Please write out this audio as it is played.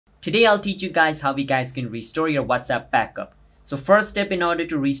Today I'll teach you guys how you guys can restore your WhatsApp backup. So first step in order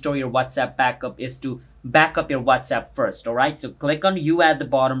to restore your WhatsApp backup is to back up your WhatsApp first, alright? So click on You at the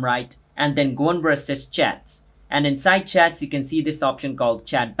bottom right and then go on where it says Chats. And inside Chats, you can see this option called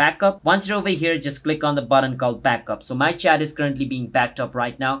Chat Backup. Once you're over here, just click on the button called Backup. So my chat is currently being backed up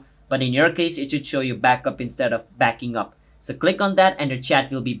right now, but in your case, it should show you backup instead of backing up. So click on that and your chat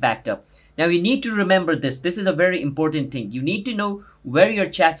will be backed up. Now you need to remember this. This is a very important thing. You need to know where your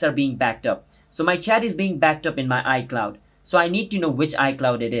chats are being backed up. So my chat is being backed up in my iCloud. So I need to know which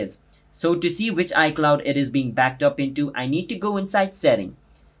iCloud it is. So to see which iCloud it is being backed up into, I need to go inside Setting.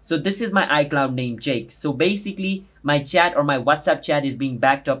 So this is my iCloud name, Jake. So basically my chat or my WhatsApp chat is being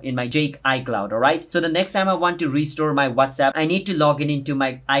backed up in my Jake iCloud, alright? So the next time I want to restore my WhatsApp, I need to log in into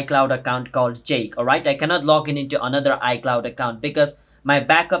my iCloud account called Jake, alright? I cannot log in into another iCloud account because my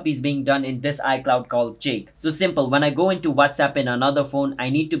backup is being done in this iCloud called Jake. So simple, when I go into WhatsApp in another phone, I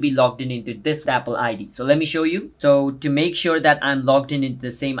need to be logged in into this Apple ID. So let me show you. So to make sure that I'm logged in into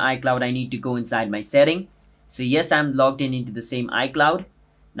the same iCloud, I need to go inside my setting. So yes, I'm logged in into the same iCloud.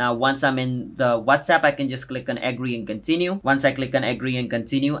 Now, once I'm in the WhatsApp, I can just click on agree and continue. Once I click on agree and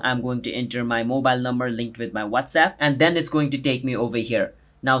continue, I'm going to enter my mobile number linked with my WhatsApp, and then it's going to take me over here.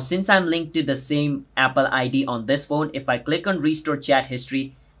 Now, since I'm linked to the same Apple ID on this phone, if I click on restore chat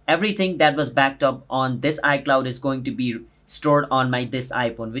history, everything that was backed up on this iCloud is going to be stored on this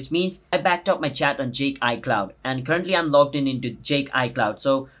iPhone, which means I backed up my chat on Jake iCloud, and currently I'm logged in into Jake iCloud.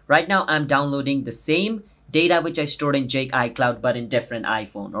 So right now I'm downloading the same data which I stored in Jake iCloud but in different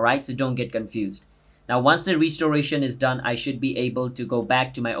iPhone, alright? So don't get confused. Now once the restoration is done, I should be able to go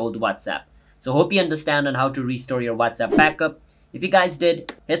back to my old WhatsApp. So hope you understand on how to restore your WhatsApp backup. If you guys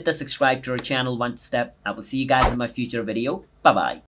did, hit the subscribe to our channel one step. I will see you guys in my future video. Bye bye.